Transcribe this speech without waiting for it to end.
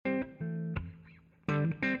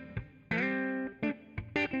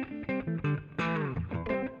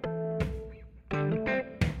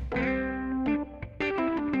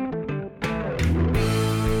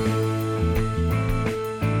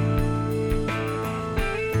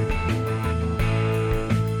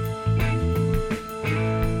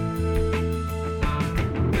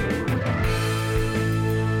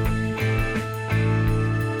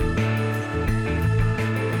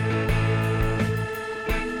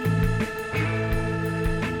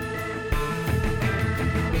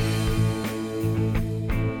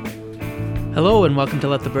Hello and welcome to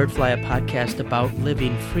Let the Bird Fly, a podcast about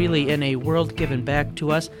living freely in a world given back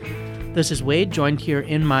to us. This is Wade, joined here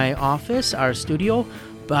in my office, our studio,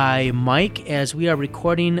 by Mike, as we are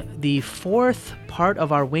recording the fourth part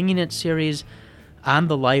of our Winging It series on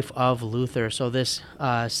the life of Luther. So this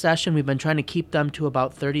session, we've been trying to keep them to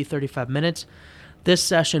about 30-35 minutes. This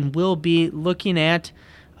session will be looking at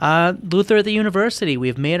Luther at the university.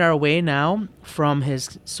 We've made our way now from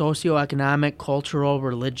his socioeconomic, cultural,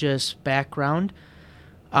 religious background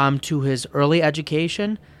to his early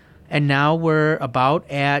education, and now we're about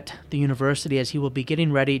at the university as he will be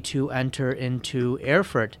getting ready to enter into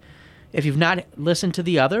Erfurt. If you've not listened to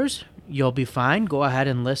the others, you'll be fine. Go ahead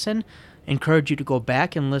and listen. Encourage you to go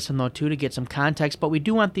back and listen, though, too, to get some context, but we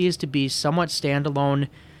do want these to be somewhat standalone,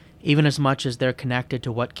 even as much as they're connected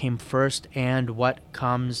to what came first and what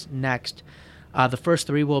comes next. The first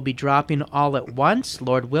three will be dropping all at once,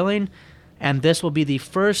 Lord willing, and this will be the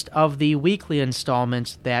first of the weekly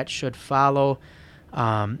installments that should follow,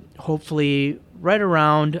 hopefully right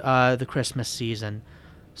around the Christmas season.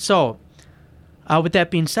 So, with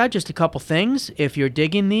that being said, just a couple things. If you're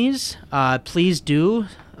digging these, please do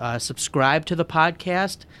subscribe to the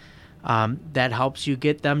podcast. That helps you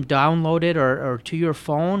get them downloaded or to your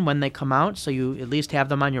phone when they come out, so you at least have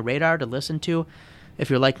them on your radar to listen to. If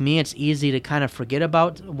you're like me, it's easy to kind of forget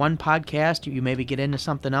about one podcast. You maybe get into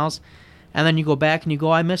something else, and then you go back and you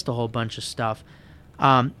go, I missed a whole bunch of stuff.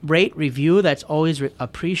 Rate, review, that's always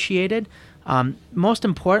appreciated. Most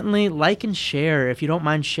importantly, like and share. If you don't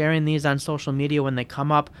mind sharing these on social media when they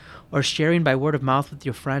come up, or sharing by word of mouth with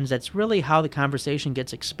your friends, that's really how the conversation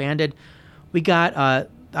gets expanded. We got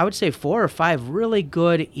I would say 4 or 5 really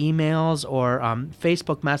good emails or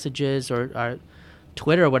Facebook messages or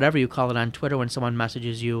Twitter, or whatever you call it on Twitter when someone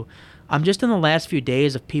messages you. Just in the last few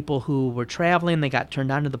days of people who were traveling, they got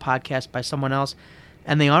turned on to the podcast by someone else,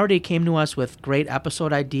 and they already came to us with great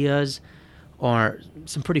episode ideas or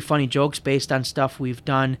some pretty funny jokes based on stuff we've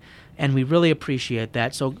done, and we really appreciate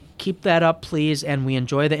that. So keep that up, please, and we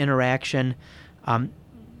enjoy the interaction.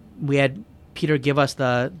 We had Peter give us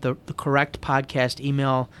the correct podcast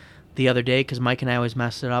email the other day, because Mike and I always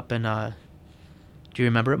mess it up. And do you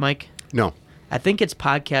remember it, Mike? No. I think it's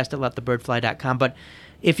podcast@letthebirdfly.com. But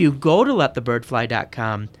if you go to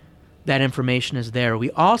letthebirdfly.com, that information is there. We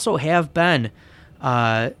also have been,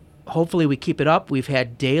 hopefully we keep it up, we've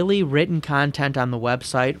had daily written content on the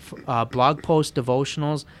website, blog posts,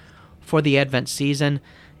 devotionals for the Advent season.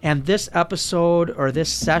 And this episode, or this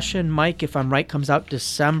session, Mike, if I'm right, comes out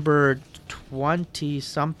December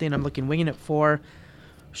 20-something. I'm looking, Winging It 4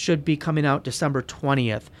 should be coming out December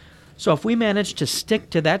 20th. So if we manage to stick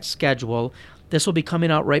to that schedule, this will be coming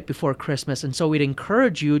out right before Christmas. And so we'd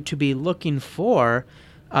encourage you to be looking for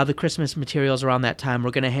the Christmas materials around that time.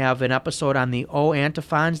 We're going to have an episode on the O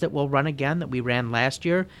antiphons that will run again, that we ran last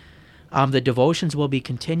year. The devotions will be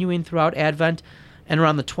continuing throughout Advent. And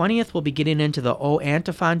around the 20th, we'll be getting into the O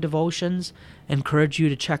antiphon devotions. Encourage you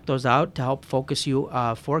to check those out to help focus you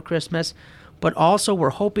for Christmas. But also,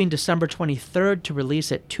 we're hoping December 23rd to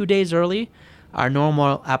release it 2 days early. Our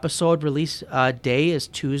normal episode release day is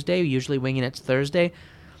Tuesday, usually Winging It's Thursday.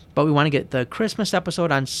 But we want to get the Christmas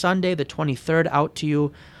episode on Sunday, the 23rd, out to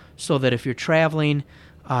you, so that if you're traveling,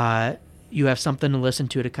 you have something to listen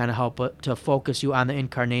to kind of help to focus you on the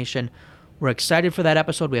Incarnation. We're excited for that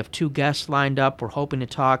episode. We have 2 guests lined up. We're hoping to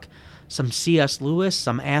talk some C.S. Lewis,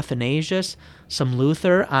 some Athanasius, some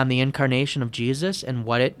Luther on the Incarnation of Jesus and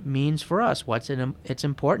what it means for us, what's its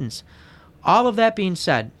importance. All of that being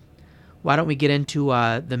said, why don't we get into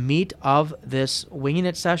the meat of this Winging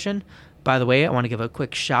It session? By the way, I want to give a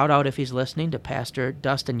quick shout-out, if he's listening, to Pastor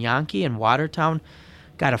Dustin Yankee in Watertown.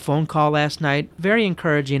 Got a phone call last night, very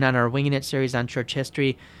encouraging on our Winging It series on church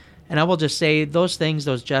history. And I will just say those things,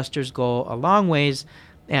 those gestures go a long ways,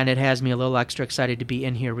 and it has me a little extra excited to be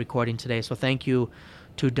in here recording today. So thank you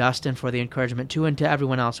to Dustin for the encouragement, too, and to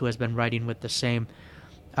everyone else who has been writing with the same.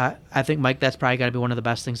 I think, Mike, that's probably got to be one of the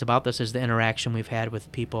best things about this, is the interaction we've had with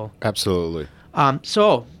people. Absolutely.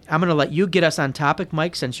 So I'm going to let you get us on topic,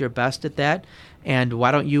 Mike, since you're best at that. And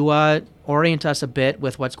why don't you orient us a bit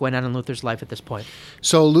with what's going on in Luther's life at this point?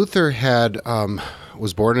 So Luther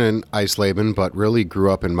was born in Eisleben, but really grew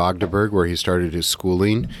up in Magdeburg, where he started his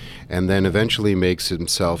schooling, and then eventually makes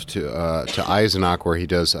himself to Eisenach, where he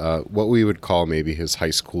does what we would call maybe his high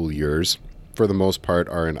school years. For the most part,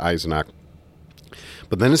 are in Eisenach.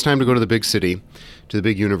 But then it's time to go to the big city, to the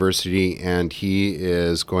big university, and he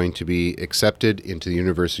is going to be accepted into the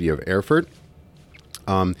University of Erfurt.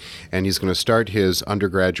 And he's going to start his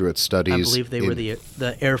undergraduate studies. I believe they were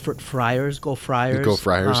the Erfurt Friars. Go Friars. Go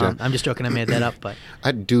Friars, yeah. I'm just joking. I made that up, but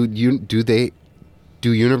do they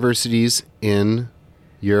Do universities in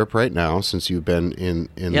Europe right now, since you've been in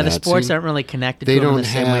Yeah, the that sports scene, aren't really connected they to them in don't the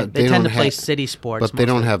same way. have- They they tend to don't play have- city sports. but they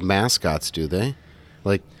don't mostly. have mascots, do they?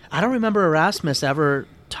 Like, I don't remember Erasmus ever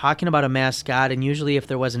talking about a mascot, and usually if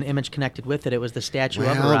there was an image connected with it, it was the statue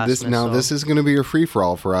of Erasmus. this is going to be a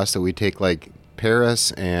free-for-all for us, that we take like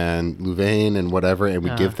Paris and Louvain and whatever, and we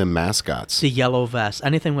give them mascots. The yellow vest.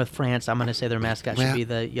 Anything with France, I'm going to say their mascot should Well, be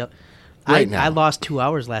the yellow. right now. I lost 2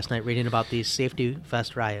 hours last night reading about these safety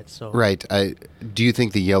vest riots. So Right. Do you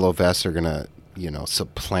think the yellow vests are going to,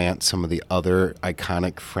 supplant some of the other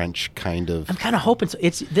iconic French kind of? I'm kind of hoping so.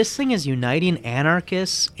 This thing is uniting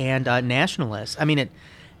anarchists and nationalists. I mean,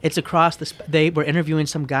 it's across the. They were interviewing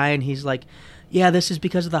some guy, and he's like, "Yeah, this is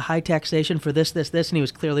because of the high taxation for this, and he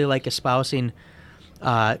was clearly like espousing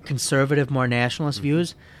conservative, more nationalist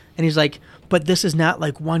views. And he's like, "But this is not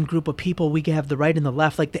like one group of people. We have the right and the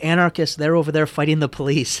left. Like the anarchists, they're over there fighting the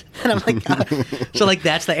police." And I'm like, so like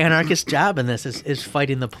that's the anarchist job in this is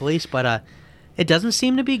fighting the police, but it doesn't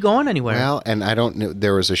seem to be going anywhere. Well, and I don't know.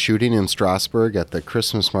 There was a shooting in Strasbourg at the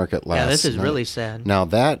Christmas market last. Yeah, this is night. really sad. Now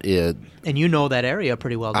that is. And you know that area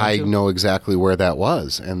pretty well, don't I you? know exactly where that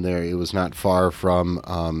was, and it was not far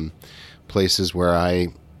from places where I,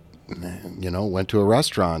 went to a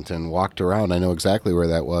restaurant and walked around. I know exactly where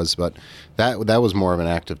that was, but that was more of an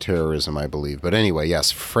act of terrorism, I believe. But anyway,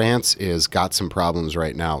 yes, France is got some problems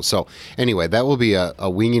right now. So anyway, that will be a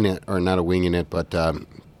winging it, or not a winging it, but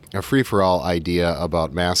a free-for-all idea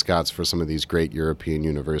about mascots for some of these great European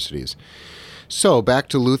universities. So back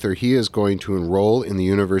to Luther. He is going to enroll in the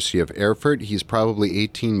University of Erfurt. He's probably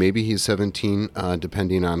 18, maybe he's 17,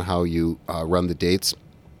 depending on how you run the dates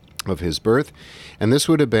of his birth. And this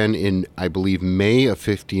would have been in, I believe, May of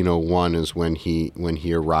 1501 is when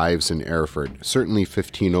he arrives in Erfurt. Certainly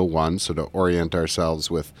 1501, so to orient ourselves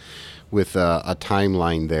with a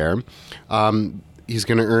timeline there. He's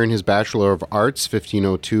going to earn his Bachelor of Arts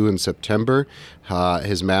 1502 in September,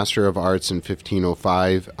 his Master of Arts in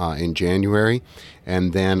 1505 in January,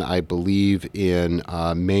 and then I believe in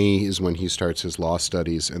May is when he starts his law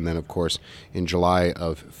studies, and then of course in July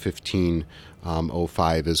of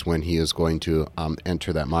 1505 is when he is going to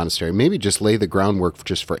enter that monastery. Maybe just lay the groundwork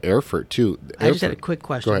just for Erfurt too. I just had a quick Go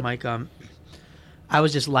question, ahead. Mike. I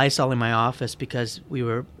was just Lysoling my office because we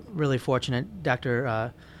were really fortunate.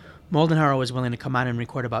 Dr. Moldenhauer was willing to come on and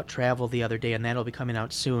record about travel the other day, and that'll be coming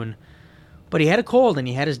out soon. But he had a cold, and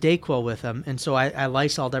he had his Dayquil with him, and so I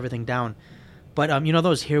Lysoled everything down. But you know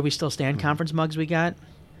those Here We Still Stand conference mugs we got?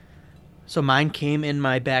 So mine came in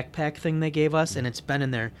my backpack thing they gave us, and it's been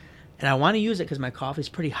in there. And I want to use it because my coffee's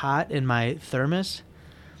pretty hot in my thermos.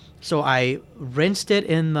 So I rinsed it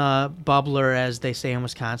in the bubbler, as they say in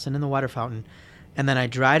Wisconsin, in the water fountain. And then I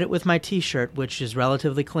dried it with my T-shirt, which is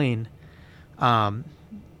relatively clean.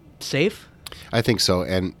 Safe? I think so.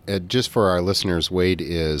 And just for our listeners, Wade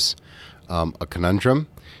is a conundrum.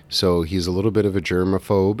 So he's a little bit of a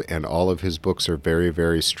germaphobe, and all of his books are very,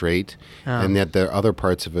 very straight. And yet there are other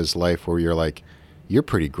parts of his life where you're like, you're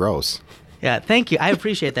pretty gross. Yeah, thank you. I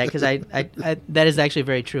appreciate that because I that is actually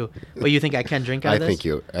very true. But you think I can drink out of this?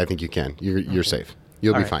 I think you can. You're safe.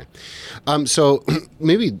 You'll All be right. fine. So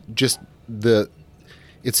maybe just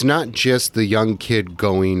it's not just the young kid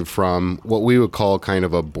going from what we would call kind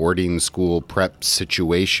of a boarding school prep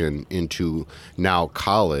situation into now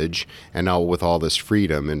college, and now with all this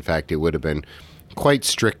freedom. In fact, it would have been quite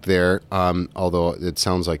strict there, although it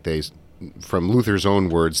sounds like from Luther's own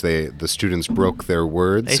words, the students broke their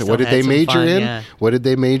words. They So still what did had they some major fun, in? yeah. What did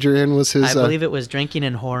they major in was his... I believe it was drinking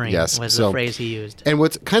and whoring Yes, was so- the phrase he used. And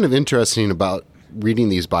what's kind of interesting about reading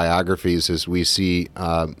these biographies is we see,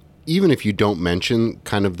 even if you don't mention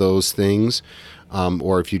kind of those things,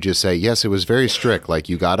 or if you just say, yes, it was very strict, like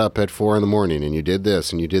you got up at 4 a.m. and you did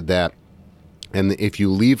this and you did that. And if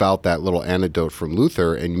you leave out that little anecdote from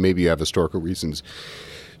Luther, and maybe you have historical reasons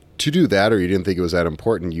to do that, or you didn't think it was that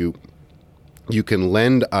important, you can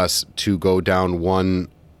lend us to go down one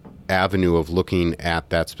avenue of looking at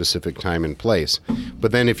that specific time and place.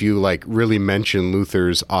 But then if you like really mention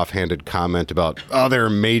Luther's offhanded comment about, they're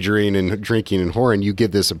majoring in drinking and whoring, you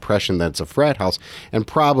get this impression that it's a frat house, and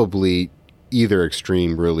probably either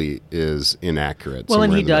extreme really is inaccurate. Well,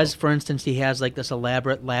 and somewhere he in the does, for instance, he has like this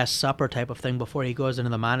elaborate Last Supper type of thing before he goes into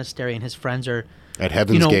the monastery, and his friends are middle. At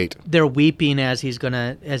Heaven's Gate. They're weeping as he's going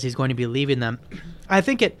to be leaving them. I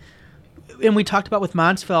think and we talked about with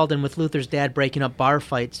Mansfeld and with Luther's dad breaking up bar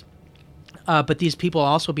fights, but these people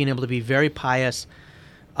also being able to be very pious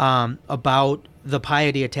about the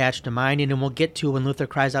piety attached to mining, and we'll get to when Luther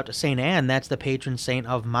cries out to St. Anne, that's the patron saint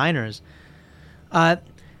of miners.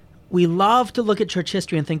 We love to look at church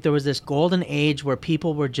history and think there was this golden age where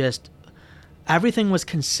people were just everything was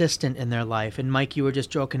consistent in their life. And Mike, you were just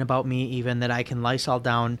joking about me even that I can Lysol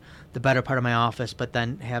down the better part of my office, but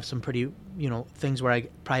then have some pretty, things where I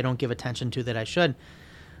probably don't give attention to that I should.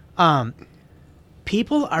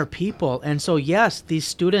 People are people. And so, yes, these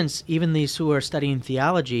students, even these who are studying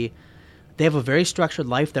theology, they have a very structured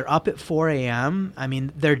life. They're up at 4 a.m. I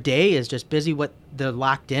mean, their day is just busy. They're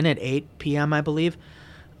locked in at 8 p.m., I believe.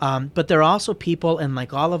 But they're also people, and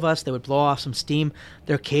like all of us, they would blow off some steam.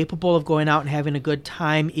 They're capable of going out and having a good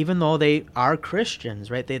time, even though they are Christians,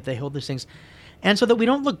 right? They hold these things. And so that we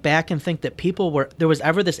don't look back and think that there was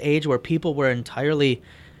ever this age where people were entirely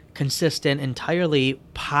consistent, entirely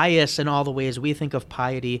pious in all the ways we think of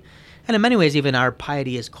piety. And in many ways, even our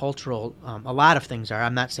piety is cultural. A lot of things are.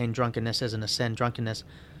 I'm not saying drunkenness isn't a sin. Drunkenness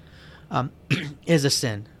is a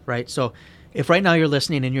sin, right? So if right now you're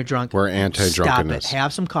listening and you're drunk, we're anti-drunkenness. Stop it.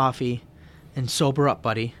 Have some coffee and sober up,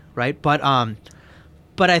 buddy, right? But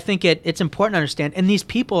I think it's important to understand, and these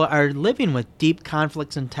people are living with deep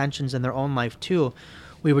conflicts and tensions in their own life too.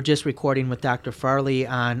 We were just recording with Dr. Farley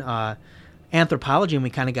on anthropology, and we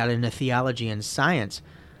kind of got into theology and science.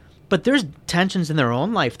 But there's tensions in their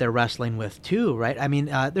own life they're wrestling with too, right? I mean,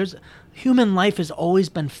 human life has always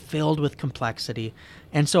been filled with complexity.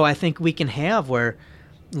 And so I think we can have where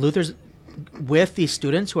Luther's with these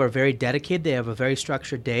students who are very dedicated, they have a very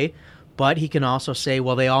structured day, but he can also say,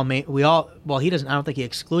 well, he doesn't, I don't think he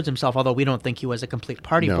excludes himself, although we don't think he was a complete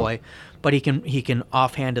party boy, but he can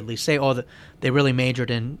offhandedly say, they really majored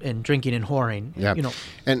in drinking and whoring. Yeah.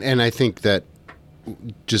 And I think that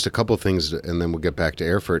just a couple of things, and then we'll get back to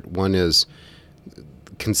Erfurt. One is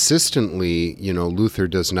consistently, Luther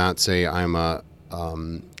does not say I'm a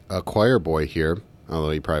choir boy here,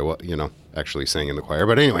 although he probably actually sang in the choir.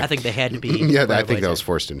 But anyway, I think they had to be. Yeah, I think that was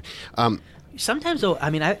forced in. Sometimes, though, I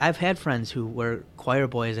mean, I've had friends who were choir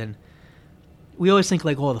boys, and we always think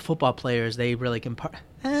like, the football players, they really can.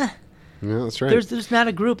 Yeah, that's right. There's not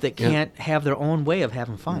a group that can't have their own way of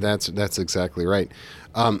having fun. That's exactly right.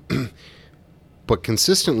 But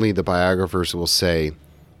consistently, the biographers will say,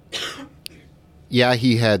 yeah,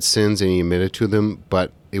 he had sins and he admitted to them,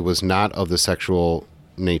 but it was not of the sexual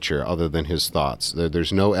nature other than his thoughts.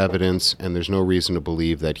 There's no evidence, and there's no reason to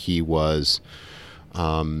believe that he was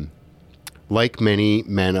like many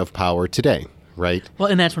men of power today, right?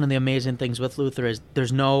 Well, and that's one of the amazing things with Luther is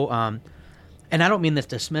there's no, and I don't mean this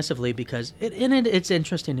dismissively because it's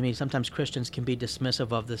interesting to me. Sometimes Christians can be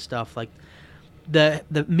dismissive of this stuff, like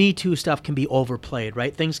the Me Too stuff can be overplayed,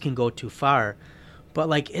 right? Things can go too far.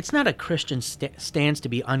 But, it's not a Christian stance to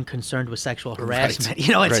be unconcerned with sexual harassment.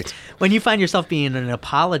 Right. It's when you find yourself being an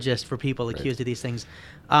apologist for people accused of these things.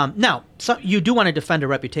 Now, you do want to defend a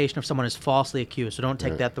reputation if someone is falsely accused, so don't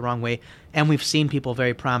take that the wrong way. And we've seen people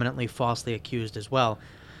very prominently falsely accused as well.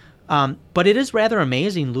 But it is rather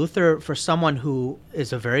amazing. Luther, for someone who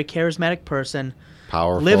is a very charismatic person,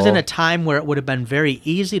 powerful, lives in a time where it would have been very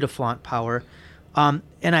easy to flaunt power.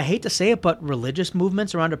 And I hate to say it, but religious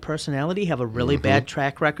movements around a personality have a really bad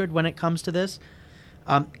track record when it comes to this.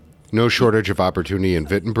 No shortage of opportunity in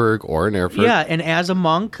Wittenberg or in Erfurt. Yeah, and as a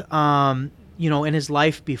monk, in his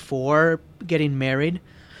life before getting married,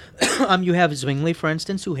 you have Zwingli, for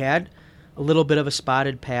instance, who had a little bit of a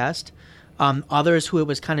spotted past. Others who it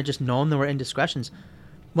was kind of just known there were indiscretions.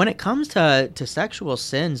 When it comes to sexual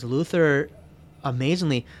sins, Luther,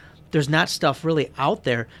 amazingly, there's not stuff really out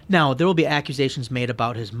there. Now, there will be accusations made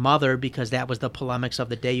about his mother because that was the polemics of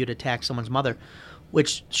the day. You'd attack someone's mother,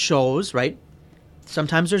 which shows, right,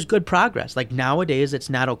 sometimes there's good progress. Like nowadays, it's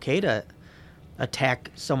not okay to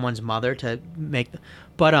attack someone's mother to make...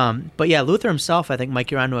 But yeah, Luther himself, I think, Mike,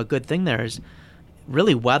 you're onto a good thing there, is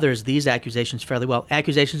really weathers these accusations fairly well.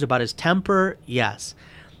 Accusations about his temper, yes.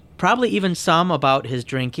 Probably even some about his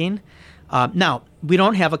drinking. Now, we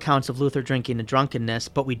don't have accounts of Luther drinking and drunkenness,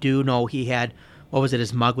 but we do know he had,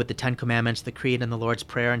 his mug with the Ten Commandments, the Creed, and the Lord's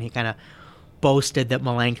Prayer, and he kind of boasted that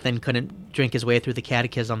Melanchthon couldn't drink his way through the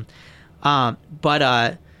Catechism.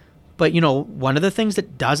 But one of the things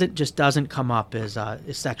that doesn't come up is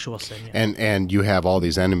sexual sin. And you have all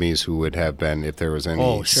these enemies who would have been, if there was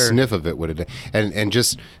any sniff of it, would have. And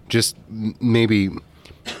just maybe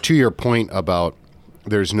to your point about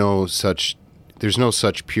there's no such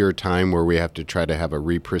pure time where we have to try to have a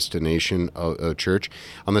repristination of a church.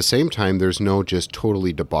 On the same time, there's no just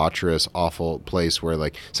totally debaucherous, awful place where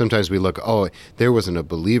sometimes we look, there wasn't a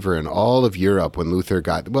believer in all of Europe when Luther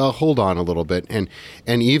got, well, hold on a little bit. And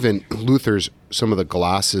even Luther's, some of the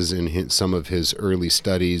glosses in some of his early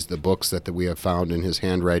studies, the books that we have found in his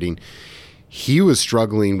handwriting, he was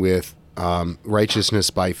struggling with righteousness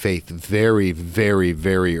by faith very, very,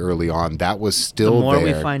 very early on. That was still the more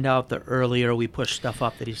there. we find out, the earlier we push stuff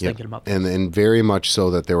up that he's thinking about. And very much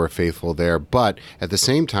so that they were faithful there. But at the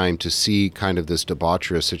same time, to see kind of this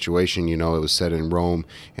debaucherous situation, it was set in Rome,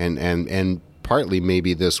 and partly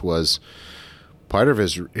maybe this was part of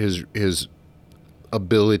his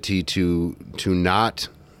ability to not,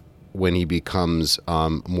 when he becomes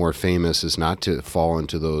more famous, is not to fall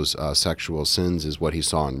into those sexual sins, is what he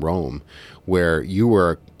saw in Rome, where you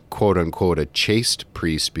were, quote unquote, a chaste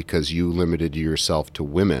priest because you limited yourself to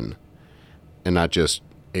women, and not just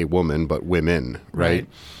a woman, but women, right?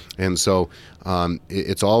 And so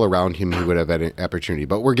it's all around him. He would have had an opportunity.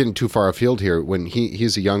 But we're getting too far afield here. When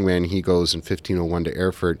he's a young man, he goes in 1501 to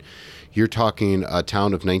Erfurt. You're talking a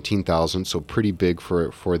town of 19,000, so pretty big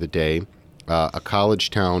for the day. A college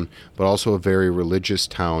town, but also a very religious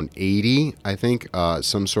town. 80, I think,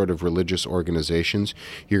 some sort of religious organizations.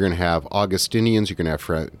 You're going to have Augustinians, you're going to have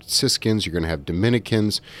Franciscans, you're going to have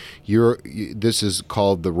Dominicans. This is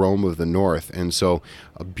called the Rome of the North. And so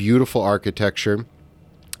a beautiful architecture,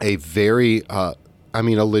 a very, a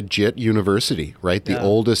legit university, right? The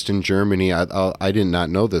oldest in Germany. I did not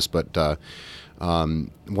know this, but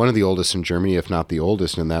one of the oldest in Germany, if not the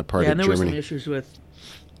oldest in that part of Germany. Yeah, and there were some issues with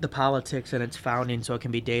the politics and its founding, so it can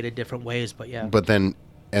be dated different ways, but yeah. But then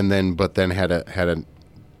had a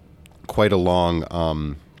quite a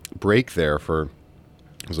long break there for,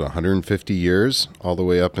 was it 150 years, all the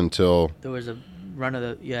way up until there was a run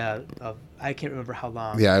of I can't remember how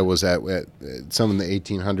long. Yeah, it was at some in the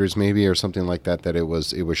 1800s maybe, or something like that. That it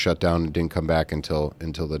was shut down and didn't come back until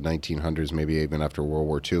the 1900s, maybe even after World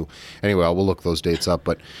War II. Anyway, we'll look those dates up,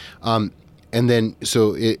 but. And then,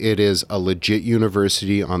 so it is a legit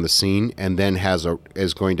university on the scene, and then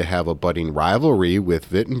is going to have a budding rivalry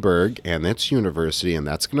with Wittenberg and its university, and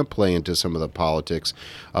that's going to play into some of the politics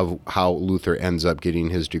of how Luther ends up getting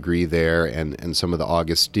his degree there, and some of the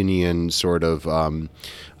Augustinian sort of,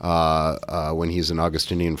 when he's an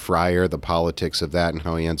Augustinian friar, the politics of that, and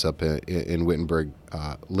how he ends up in Wittenberg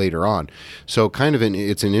later on. So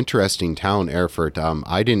it's an interesting town, Erfurt.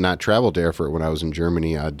 I did not travel to Erfurt when I was in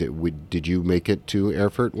Germany. Did you make it to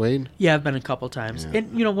Erfurt, Wade? Yeah, I've been a couple times. Yeah.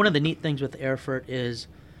 And, one of the neat things with Erfurt is,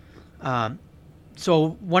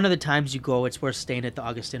 so one of the times you go, it's worth staying at the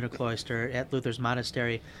Augustiner cloister at Luther's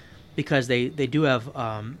monastery, because they do have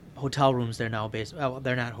hotel rooms there now. Well,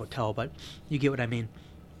 they're not hotel, but you get what I mean.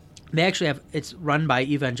 They actually have, it's run by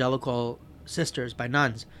evangelical sisters, by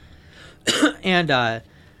nuns. And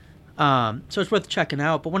so it's worth checking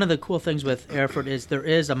out. But one of the cool things with Erfurt is there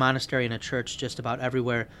is a monastery and a church just about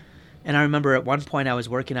everywhere. And I remember at one point I was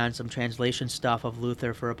working on some translation stuff of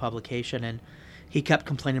Luther for a publication, and he kept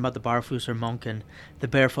complaining about the Barfüßer monk and the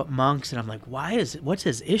barefoot monks. And I'm like, what's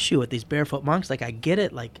his issue with these barefoot monks? Like, I get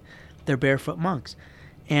it, like, they're barefoot monks.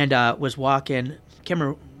 And was walking, can't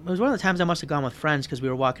remember, it was one of the times I must have gone with friends, because we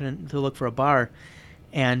were walking in to look for a bar.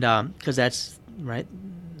 And because that's, right,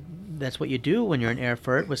 that's what you do when you're in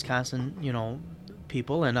Erfurt, Wisconsin,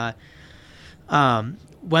 people. And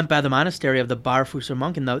went by the monastery of the Barfüßer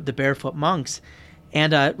monk and the barefoot monks.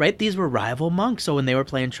 And these were rival monks. So when they were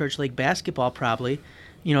playing church league basketball, probably,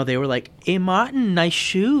 they were like, "Hey, Martin, nice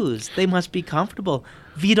shoes. They must be comfortable.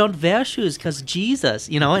 We don't wear shoes because Jesus,"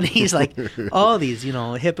 And he's like, "Oh, these,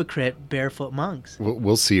 hypocrite barefoot monks."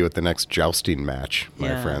 We'll see you at the next jousting match,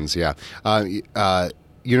 my friends. Yeah.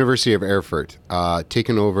 University of Erfurt,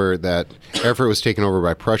 Erfurt was taken over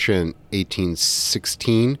by Prussia in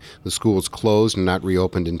 1816. The school was closed and not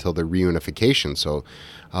reopened until the reunification,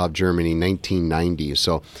 of Germany,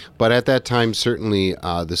 1990. But at that time, certainly,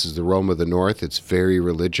 this is the Rome of the North. It's very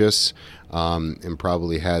religious, and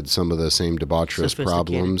probably had some of the same debaucherous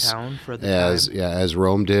problems as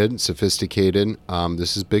Rome did. Sophisticated.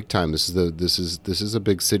 This is big time. This is a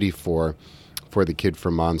big city for the kid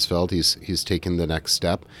from Mansfeld. He's taken the next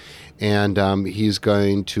step, and he's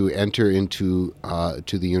going to enter into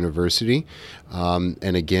to the university.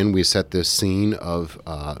 And again, we set this scene of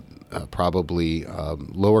probably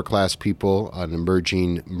lower class people, an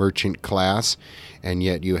emerging merchant class, and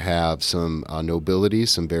yet you have some nobility,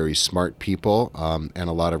 some very smart people, and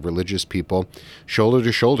a lot of religious people, shoulder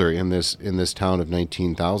to shoulder in this town of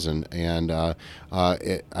 19,000. And I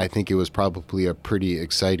think it was probably a pretty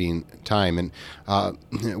exciting time. And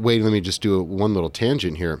Wade, let me just do one little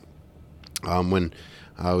tangent here. When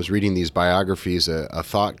I was reading these biographies, a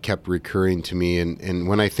thought kept recurring to me, and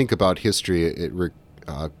when I think about history, it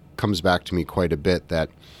comes back to me quite a bit, that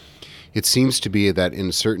it seems to be that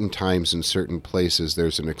in certain times, in certain places,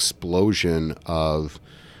 there's an explosion of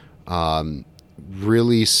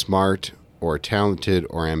really smart or talented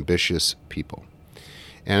or ambitious people.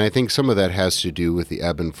 And I think some of that has to do with the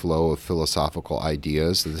ebb and flow of philosophical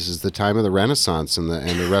ideas. This is the time of the Renaissance and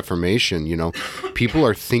the Reformation. People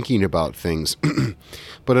are thinking about things.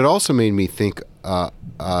 But it also made me think,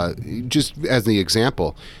 just as the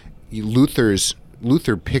example,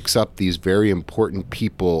 Luther picks up these very important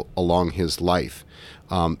people along his life.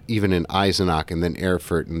 Even in Eisenach and then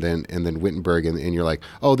Erfurt and then Wittenberg, and you're like,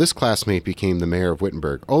 oh, this classmate became the mayor of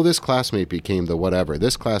Wittenberg. Oh, this classmate became the whatever.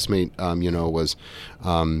 This classmate, was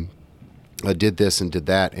did this and did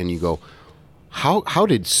that, and you go, how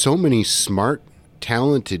did so many smart,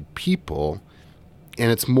 talented people,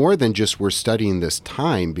 and it's more than just we're studying this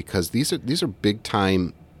time, because these are big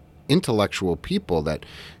time intellectual people that,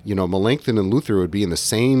 Melanchthon and Luther would be in the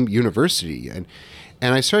same university,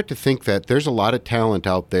 and I start to think that there's a lot of talent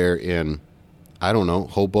out there in, I don't know,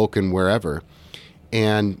 Hoboken, wherever.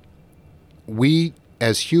 And we,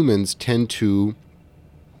 as humans, tend to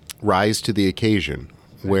rise to the occasion,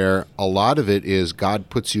 where a lot of it is God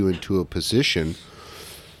puts you into a position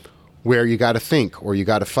where you got to think, or you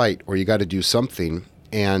got to fight, or you got to do something.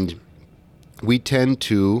 And we tend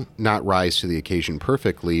to not rise to the occasion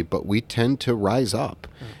perfectly, but we tend to rise up.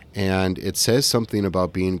 And it says something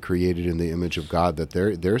about being created in the image of God, that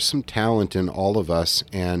there's some talent in all of us.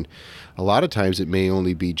 And a lot of times it may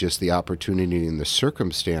only be just the opportunity and the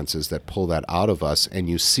circumstances that pull that out of us. And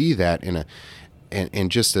you see that in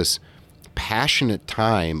just this passionate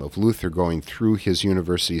time of Luther going through his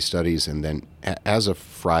university studies, and then as a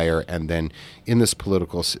friar, and then in this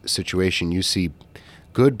political situation, you see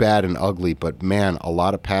good, bad, and ugly, but man, a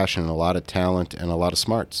lot of passion, a lot of talent, and a lot of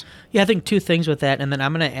smarts. Yeah, I think two things with that, and then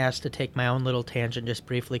I'm going to ask to take my own little tangent just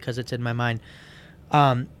briefly because it's in my mind.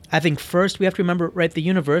 I think first we have to remember, right, the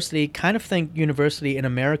university, kind of think university in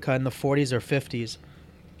America in the 40s or 50s,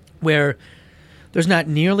 where there's not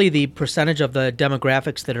nearly the percentage of the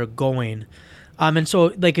demographics that are going. And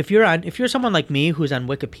so, like, if you're someone like me who's on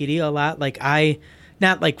Wikipedia a lot, like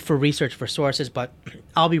not like for research for sources, but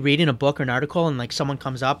I'll be reading a book or an article and like someone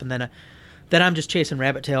comes up, and then I'm just chasing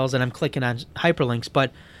rabbit tails and I'm clicking on hyperlinks.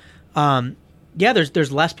 But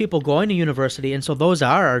there's less people going to university, and so those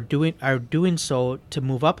are doing so to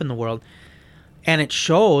move up in the world, and it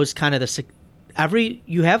shows kind of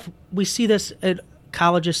we see this at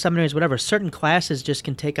colleges, seminaries, whatever. Certain classes just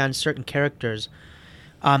can take on certain characters,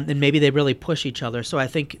 and maybe they really push each other. So I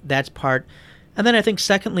think that's part. And then I think,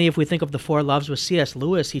 secondly, if we think of the Four Loves with C.S.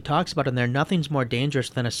 Lewis, he talks about in there, nothing's more dangerous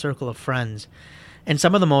than a circle of friends. And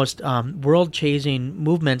some of the most world-changing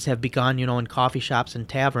movements have begun, in coffee shops and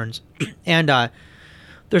taverns. And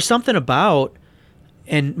there's something about,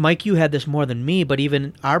 and Mike, you had this more than me, but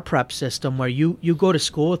even our prep system where you go to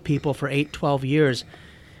school with people for 8, 12 years,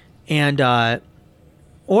 and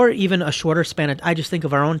or even a shorter span. I just think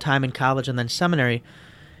of our own time in college and then seminary.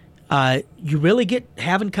 You really get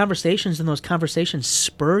having conversations, and those conversations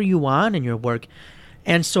spur you on in your work.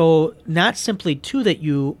 And so not simply, too, that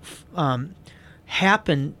you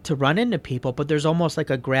happen to run into people, but there's almost like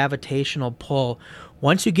a gravitational pull.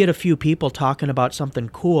 Once you get a few people talking about something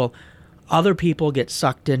cool, other people get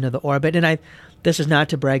sucked into the orbit. And this is not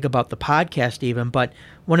to brag about the podcast even, but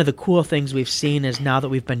one of the cool things we've seen is now that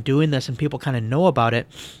we've been doing this and people kind of know about it,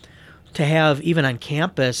 to have, even on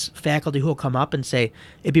campus, faculty who will come up and say,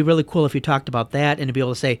 it'd be really cool if you talked about that, and to be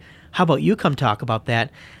able to say, how about you come talk about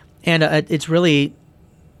that? And it's really,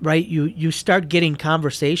 right, you start getting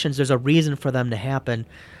conversations. There's a reason for them to happen.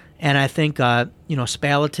 And I think,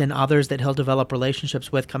 Spalatin, others that he'll develop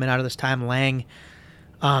relationships with coming out of this time, Lang,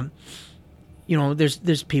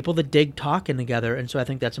 there's people that dig talking together, and so I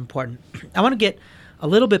think that's important. I want to get a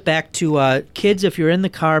little bit back to kids. If you're in the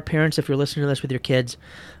car, parents, if you're listening to this with your kids,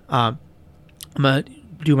 I'm going to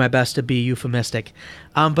do my best to be euphemistic,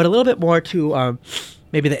 but a little bit more to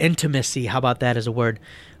maybe the intimacy. How about that as a word?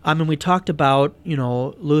 And we talked about,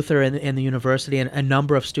 Luther and the university, and a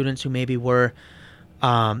number of students who maybe were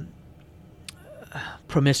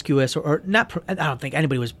promiscuous, or not. I don't think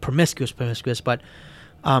anybody was promiscuous, but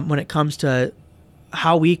when it comes to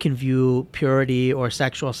how we can view purity or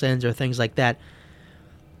sexual sins or things like that,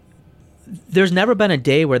 there's never been a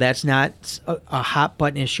day where that's not a hot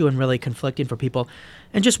button issue and really conflicting for people.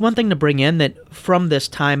 And just one thing to bring in, that from this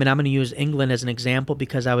time, and I'm going to use England as an example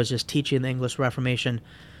because I was just teaching the English Reformation.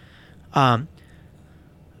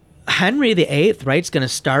 Henry VIII, right, is going to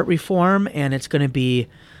start reform, and it's going to be,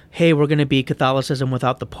 hey, we're going to be Catholicism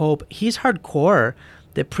without the Pope. He's hardcore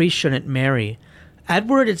that priests shouldn't marry.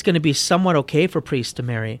 Edward, it's going to be somewhat okay for priests to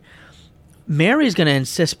marry. Mary's going to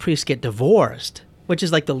insist priests get divorced, which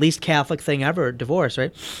is like the least Catholic thing ever, divorce,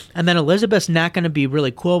 right? And then Elizabeth's not going to be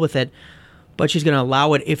really cool with it, but she's going to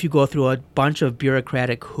allow it if you go through a bunch of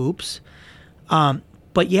bureaucratic hoops.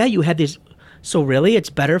 But yeah, you had these. So really, it's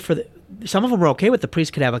better for some of them were okay with the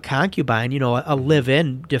priest could have a concubine, a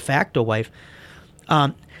live-in de facto wife.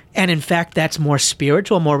 And in fact, that's more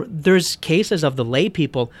spiritual. There's cases of the lay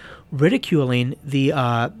people ridiculing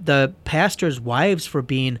the pastors' wives for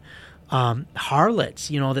being harlots.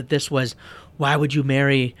 That this was, why would you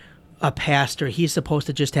marry a pastor? He's supposed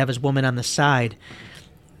to just have his woman on the side.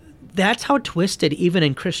 That's how twisted, even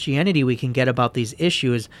in Christianity, we can get about these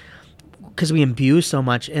issues because we imbue so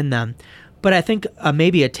much in them. But I think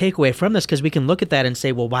maybe a takeaway from this, because we can look at that and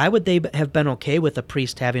say, well, why would they have been okay with a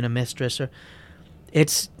priest having a mistress? Or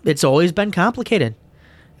it's always been complicated.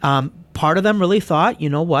 Part of them really thought,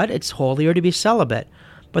 it's holier to be celibate.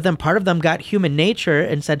 But then part of them got human nature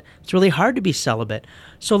and said, it's really hard to be celibate.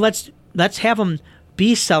 So let's have them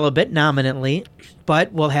be celibate nominally,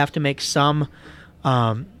 but we'll have to make some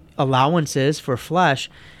allowances for flesh.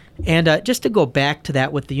 And just to go back to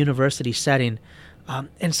that with the university setting,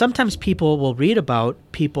 and sometimes people will read about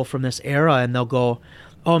people from this era and they'll go,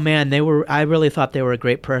 oh man, I really thought they were a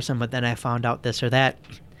great person, but then I found out this or that.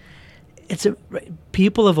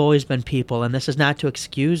 People have always been people, and this is not to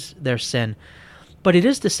excuse their sin, but it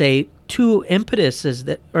is to say two impeti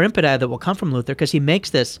that will come from Luther, because he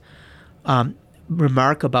makes this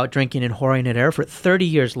remark about drinking and whoring at Erfurt 30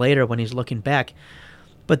 years later when he's looking back.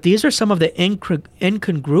 But these are some of the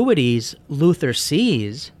incongruities Luther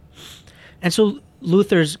sees. And so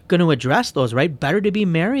Luther's going to address those, right? Better to be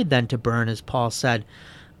married than to burn, as Paul said.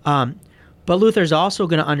 But Luther's also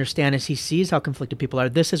going to understand, as he sees how conflicted people are,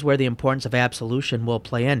 this is where the importance of absolution will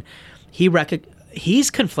play in.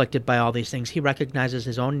 He's conflicted by all these things. He recognizes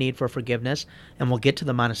his own need for forgiveness, and we'll get to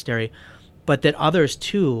the monastery, but that others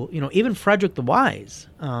too, even Frederick the Wise,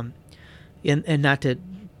 and not to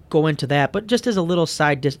go into that, but just as a little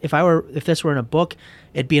side, if this were in a book,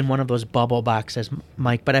 it'd be in one of those bubble boxes,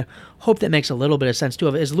 Mike, but I hope that makes a little bit of sense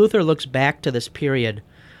too. As Luther looks back to this period,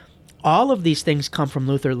 all of these things come from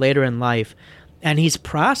Luther later in life, and he's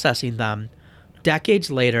processing them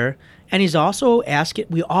decades later, and he's also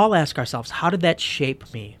we all ask ourselves, how did that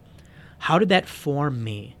shape me? How did that form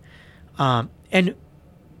me? And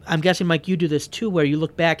I'm guessing, Mike, you do this too, where you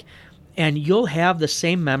look back and you'll have the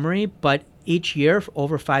same memory, but each year,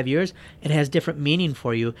 over 5 years, it has different meaning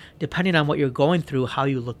for you, depending on what you're going through, how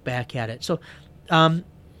you look back at it. So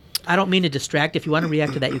I don't mean to distract. If you want to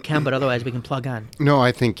react to that, you can, but otherwise we can plug on. No,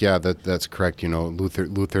 I think, that's correct.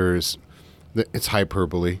 Luther's, it's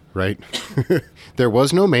hyperbole, right? There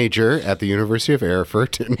was no major at the University of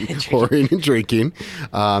Erfurt in whoring and drinking.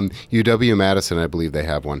 UW-Madison, I believe they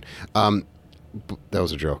have one. That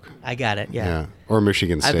was a joke. I got it, yeah. Or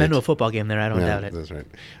Michigan State. I've been to a football game there. I don't doubt it. That's right.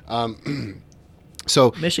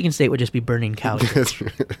 So Michigan State would just be burning couches.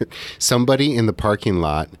 Somebody in the parking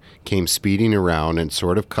lot came speeding around and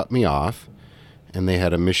sort of cut me off, and they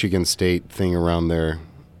had a Michigan State thing around their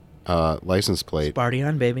license plate. Party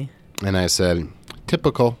on, baby. And I said,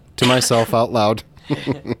 typical, to myself out loud.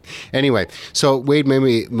 Anyway, so Wade,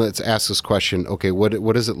 maybe let's ask this question. Okay,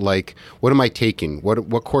 what is it like? What am I taking?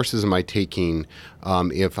 What courses am I taking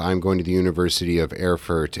if I'm going to the University of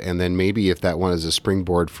Erfurt? And then maybe if that one is a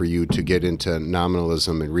springboard for you to get into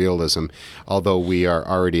nominalism and realism, although we are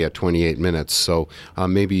already at 28 minutes. So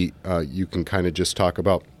maybe you can kind of just talk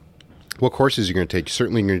about what courses you're going to take.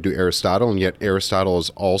 Certainly you're going to do Aristotle, and yet Aristotle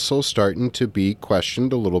is also starting to be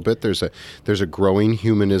questioned a little bit. There's a growing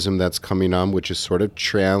humanism that's coming on, which is sort of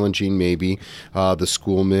challenging maybe the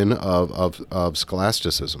schoolmen of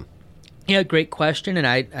scholasticism. Yeah, great question, and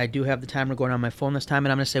I do have the timer going on my phone this time,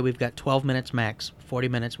 and I'm going to say we've got 12 minutes max, 40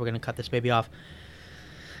 minutes. We're going to cut this baby off,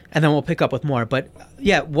 and then we'll pick up with more. But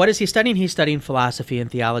yeah, what is he studying? He's studying philosophy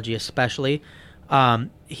and theology especially.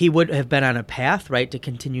 He would have been on a path, right, to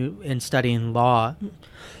continue in studying law.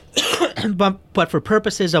 but for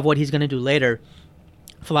purposes of what he's going to do later,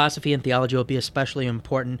 philosophy and theology will be especially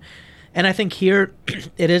important. And I think here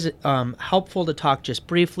it is helpful to talk just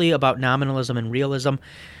briefly about nominalism and realism.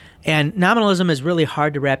 And nominalism is really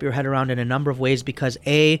hard to wrap your head around in a number of ways because,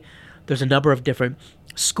 there's a number of different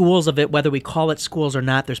schools of it, whether we call it schools or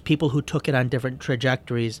not. There's people who took it on different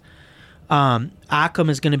trajectories. Occam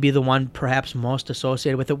is going to be the one perhaps most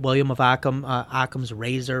associated with it. William of Occam, Occam's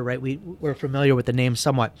razor, right? We're familiar with the name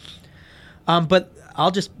somewhat. But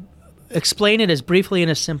I'll just explain it as briefly and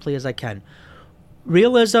as simply as I can.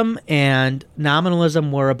 Realism and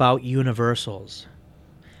nominalism were about universals.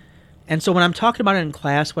 And so when I'm talking about it in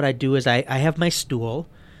class, what I do is I have my stool,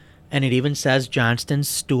 and it even says Johnston's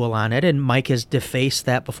stool on it, and Mike has defaced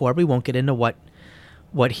that before. We won't get into what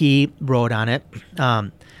he wrote on it.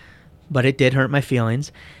 But it did hurt my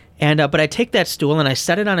feelings. But I take that stool and I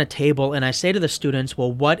set it on a table and I say to the students,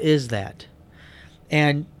 well, what is that?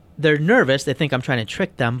 and they're nervous. They think I'm trying to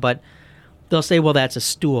trick them, but they'll say, well, that's a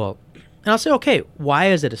stool. And I'll say, okay, why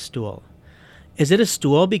is it a stool? Is it a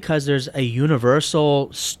stool because there's a universal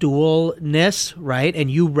stoolness, right? And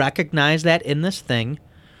you recognize that in this thing?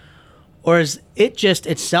 Or is it just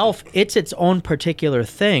itself, it's its own particular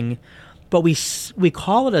thing, but we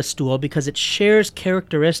call it a stool because it shares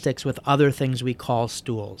characteristics with other things we call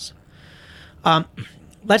stools.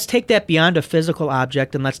 Let's take that beyond a physical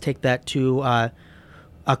object, and let's take that to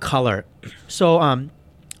a color. So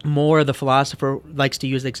Moore, the philosopher, likes to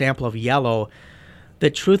use the example of yellow. The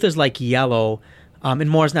truth is like yellow, and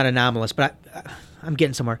Moore's not anomalous, but I'm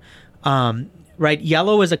getting somewhere. Right,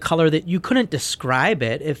 yellow is a color that you couldn't describe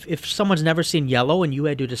it. If someone's never seen yellow and you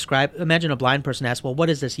had to describe, imagine a blind person asks, well, what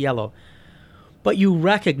is this yellow? But you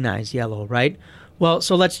recognize yellow, right? Well,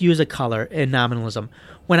 so let's use a color in nominalism.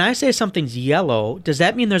 When I say something's yellow, does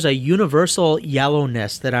that mean there's a universal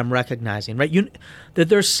yellowness that I'm recognizing, right? That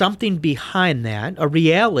there's something behind that, a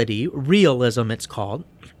reality, realism it's called?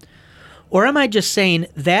 Or am I just saying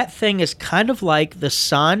that thing is kind of like the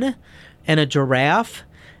sun and a giraffe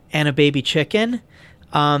and a baby chicken?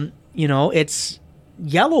 It's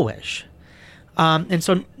yellowish. And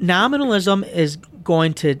so nominalism is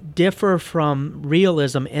going to differ from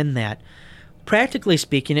realism in that. Practically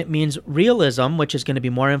speaking, it means realism, which is going to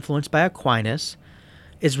be more influenced by Aquinas,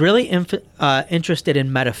 is really interested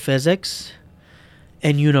in metaphysics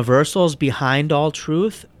and universals behind all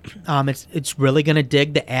truth. It's really going to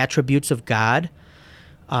dig the attributes of God.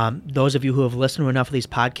 Those of you who have listened to enough of these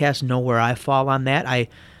podcasts know where I fall on that. I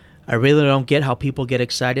really don't get how people get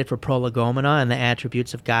excited for prolegomena and the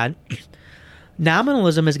attributes of God.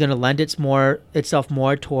 Nominalism is going to lend itself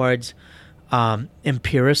more towards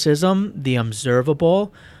empiricism, the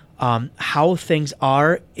observable, how things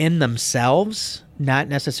are in themselves, not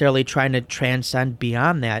necessarily trying to transcend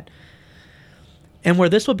beyond that. And where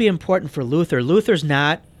this will be important for Luther's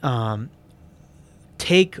not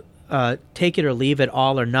take it or leave it,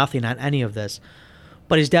 all or nothing on any of this,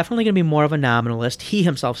 but he's definitely going to be more of a nominalist. He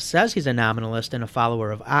himself says he's a nominalist and a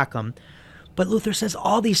follower of Occam, but Luther says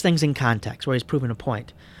all these things in context where he's proving a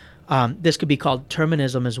point. This could be called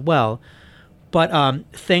terminism as well. But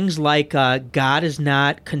things like God is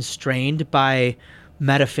not constrained by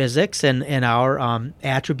metaphysics and our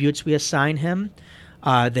attributes we assign him.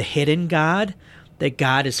 The hidden God, that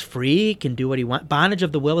God is free, can do what he wants. Bondage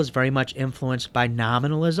of the will is very much influenced by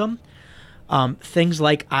nominalism. Things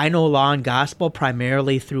like I know law and gospel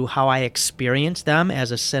primarily through how I experience them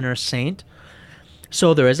as a sinner saint.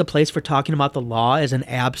 So there is a place for talking about the law as an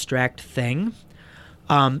abstract thing.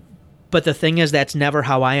 But the thing is, that's never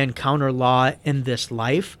how I encounter law in this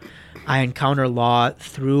life. I encounter law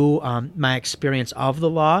through my experience of the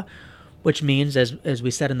law, which means, as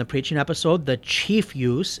we said in the preaching episode, the chief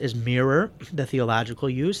use is mirror, the theological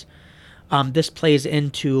use. This plays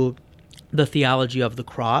into the theology of the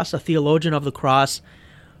cross. A theologian of the cross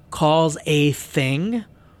calls a thing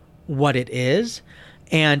what it is.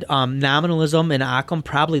 And nominalism in Occam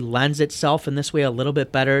probably lends itself in this way a little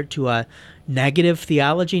bit better to a negative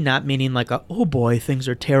theology, not meaning like oh boy, things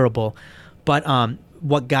are terrible, but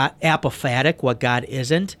what God, apophatic, what God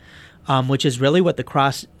isn't, which is really what the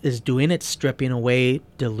cross is doing. It's stripping away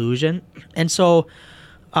delusion. And so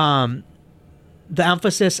the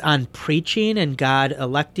emphasis on preaching and God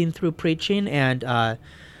electing through preaching and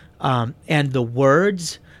the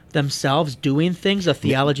words themselves doing things, a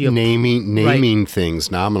theology of naming right,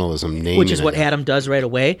 things, nominalism, naming, which is what Adam does right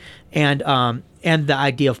away, and the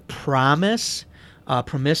idea of promise,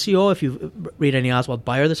 promisio. If you read any Oswald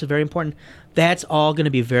Bayer, this is very important. That's all going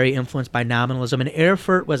to be very influenced by nominalism. And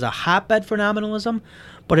Erfurt was a hotbed for nominalism,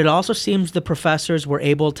 but it also seems the professors were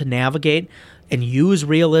able to navigate and use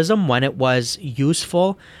realism when it was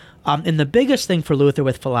useful. And the biggest thing for Luther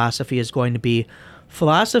with philosophy is going to be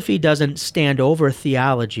philosophy doesn't stand over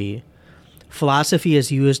theology. Philosophy is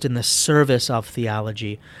used in the service of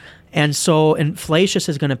theology. And so, and Flacius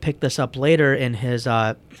is going to pick this up later in his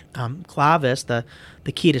Clavis, the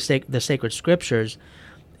key to the sacred scriptures,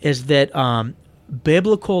 is that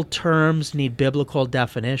biblical terms need biblical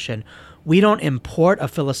definition. We don't import a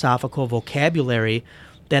philosophical vocabulary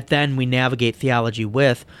that then we navigate theology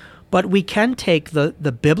with, but we can take the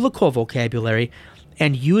biblical vocabulary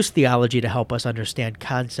and use theology to help us understand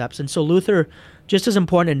concepts. And so Luther, just as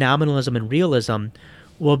important in nominalism and realism,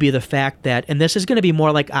 will be the fact that, and this is going to be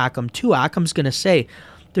more like Occam too, Occam's going to say,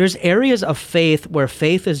 there's areas of faith where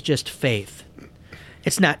faith is just faith.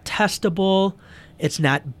 It's not testable. It's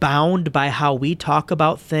not bound by how we talk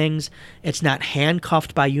about things. It's not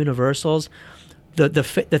handcuffed by universals. The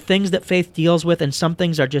things that faith deals with, and some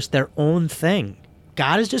things are just their own thing.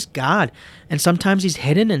 God is just God. And sometimes he's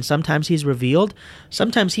hidden and sometimes he's revealed.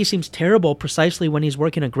 Sometimes he seems terrible precisely when he's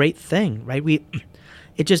working a great thing, right?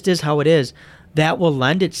 It just is how it is. That will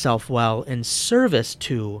lend itself well in service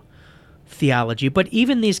to theology. But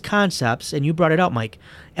even these concepts, and you brought it out, Mike,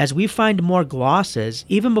 as we find more glosses,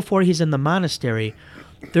 even before he's in the monastery,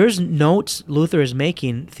 there's notes Luther is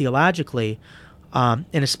making theologically, and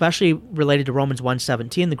especially related to Romans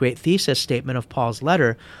 1:17, the great thesis statement of Paul's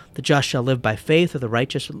letter, the just shall live by faith, or the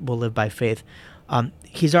righteous will live by faith.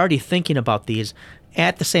 He's already thinking about these.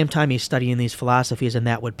 At the same time, he's studying these philosophies, and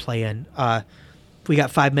that would play in. We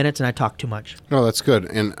got 5 minutes, and I talked too much. No, that's good.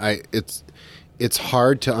 And it's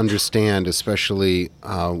hard to understand, especially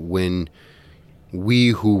when we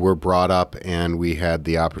who were brought up and we had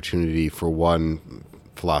the opportunity for one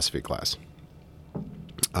philosophy class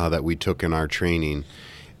that we took in our training,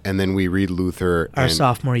 and then we read Luther. Our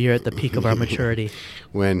sophomore year at the peak of our maturity.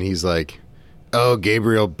 When he's like, oh,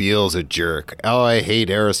 Gabriel Biel's a jerk. Oh, I hate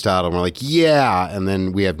Aristotle. And we're like, yeah. And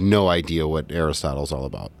then we have no idea what Aristotle's all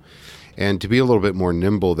about. And to be a little bit more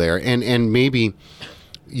nimble there. And maybe,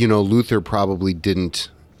 Luther probably didn't,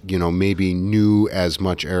 maybe knew as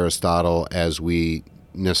much Aristotle as we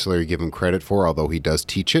necessarily give him credit for, although he does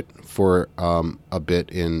teach it for a bit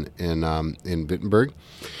in Wittenberg.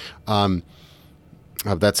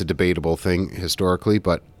 That's a debatable thing historically,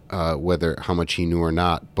 but whether how much he knew or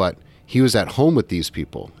not. But he was at home with these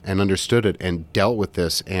people and understood it and dealt with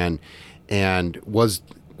this and was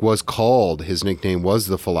called, his nickname was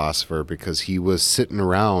the philosopher, because he was sitting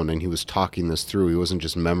around and he was talking this through. He wasn't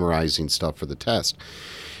just memorizing stuff for the test.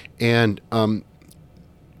 And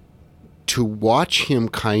to watch him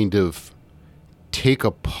kind of take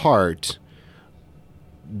apart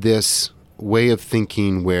this way of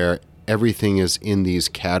thinking where everything is in these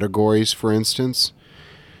categories, for instance,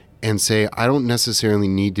 and say, I don't necessarily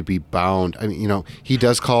need to be bound. I mean, he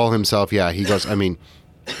does call himself, he goes,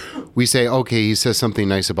 we say, okay, he says something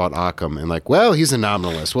nice about Occam, and like, well, he's a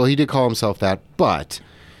nominalist. Well, he did call himself that, but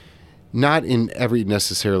not in every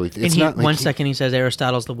necessarily. It's not like one second he says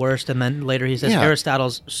Aristotle's the worst, and then later he says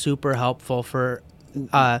Aristotle's super helpful for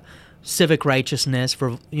civic righteousness,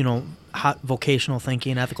 for vocational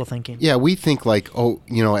thinking, ethical thinking. Yeah, we think like,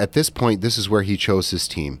 at this point, this is where he chose his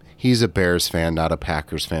team. He's a Bears fan, not a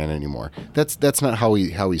Packers fan anymore. That's not how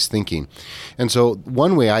he's thinking. And so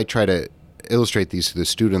one way I try to illustrate these to the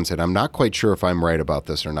students, and I'm not quite sure if I'm right about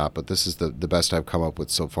this or not, but this is the best I've come up with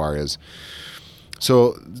so far, is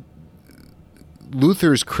so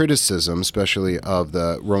Luther's criticism, especially of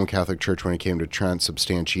the Roman Catholic Church when it came to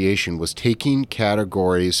transubstantiation, was taking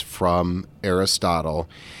categories from Aristotle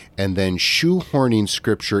and then shoehorning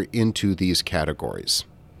Scripture into these categories.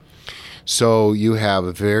 So you have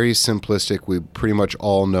a very simplistic, we pretty much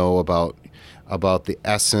all know about the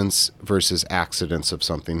essence versus accidents of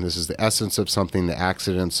something. This is the essence of something. The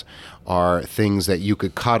accidents are things that you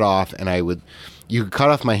could cut off, and you could cut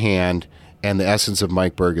off my hand, and the essence of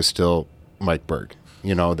Mike Berg is still Mike Berg.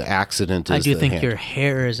 The accident is I do think hand. your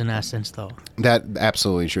hair is an essence, though. That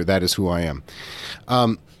absolutely sure. That is who I am.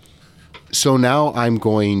 So now I'm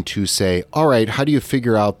going to say, all right, how do you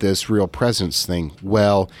figure out this real presence thing?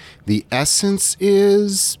 Well, the essence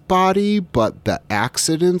is body, but the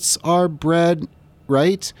accidents are bread,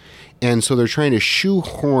 right? And so they're trying to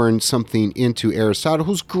shoehorn something into Aristotle,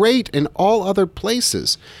 who's great in all other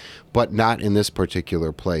places, but not in this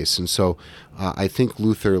particular place. And so I think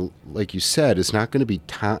Luther, like you said, is not going to be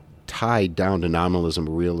tied down to nominalism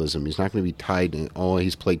or realism. He's not going to be tied in,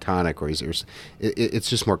 he's Platonic, or it's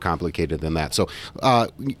just more complicated than that. So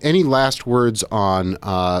any last words on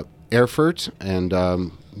Erfurt, and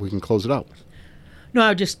we can close it out. No,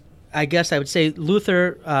 I guess I would say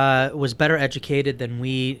Luther was better educated than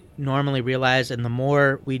we normally realize, and the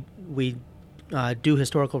more we do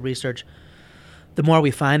historical research, the more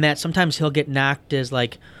we find that. Sometimes he'll get knocked as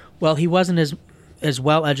like, well, he wasn't as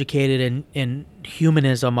well educated in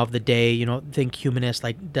humanism of the day, think humanist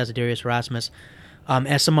like Desiderius Erasmus,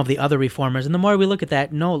 as some of the other reformers. And the more we look at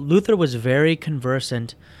that, no, Luther was very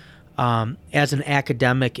conversant as an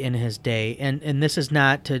academic in his day. And this is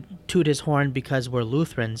not to toot his horn because we're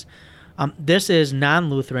Lutherans. This is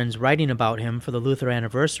non-Lutherans writing about him for the Luther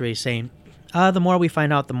anniversary, saying, the more we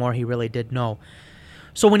find out, the more he really did know.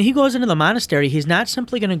 So when he goes into the monastery, he's not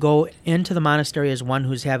simply going to go into the monastery as one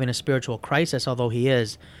who's having a spiritual crisis, although he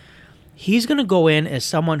is. He's going to go in as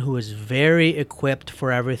someone who is very equipped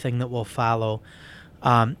for everything that will follow.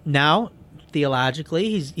 Now, theologically,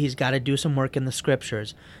 he's got to do some work in the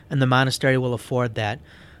Scriptures, and the monastery will afford that.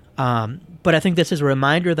 But I think this is a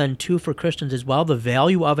reminder then, too, for Christians as well, the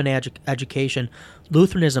value of an education.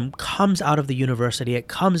 Lutheranism comes out of the university. It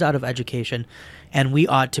comes out of education, and we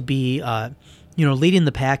ought to be, leading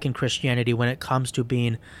the pack in Christianity when it comes to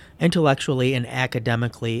being intellectually and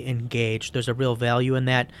academically engaged. There's a real value in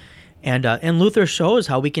that. And Luther shows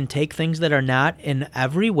how we can take things that are not in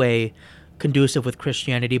every way conducive with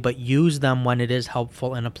Christianity, but use them when it is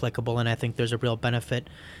helpful and applicable, and I think there's a real benefit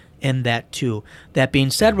in that too. That being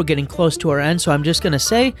said, we're getting close to our end, so I'm just going to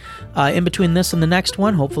say, in between this and the next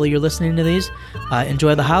one, hopefully you're listening to these,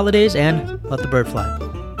 enjoy the holidays and let the bird fly.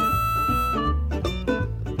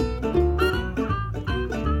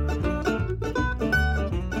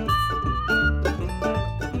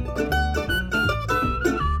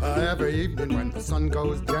 Every evening when the sun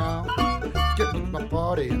goes down, get with my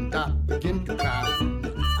party and I begin to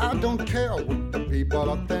clown. I don't care what the people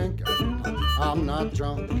are thinking. I'm not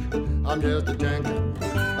drunk, I'm just a drinking.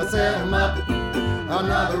 I set 'em up,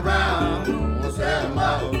 another round. I set 'em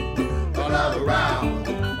up, another round.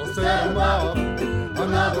 I set 'em up,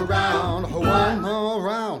 another round. One more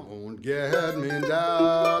round won't get me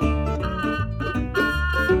down.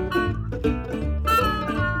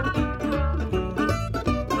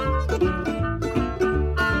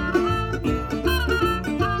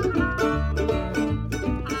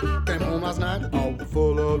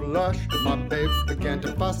 Full of lush, my babe began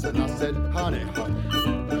to fuss and I said, honey, hush.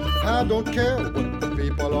 I don't care what the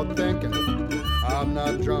people are thinking. I'm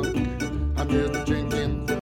not drunk, I'm just drinking.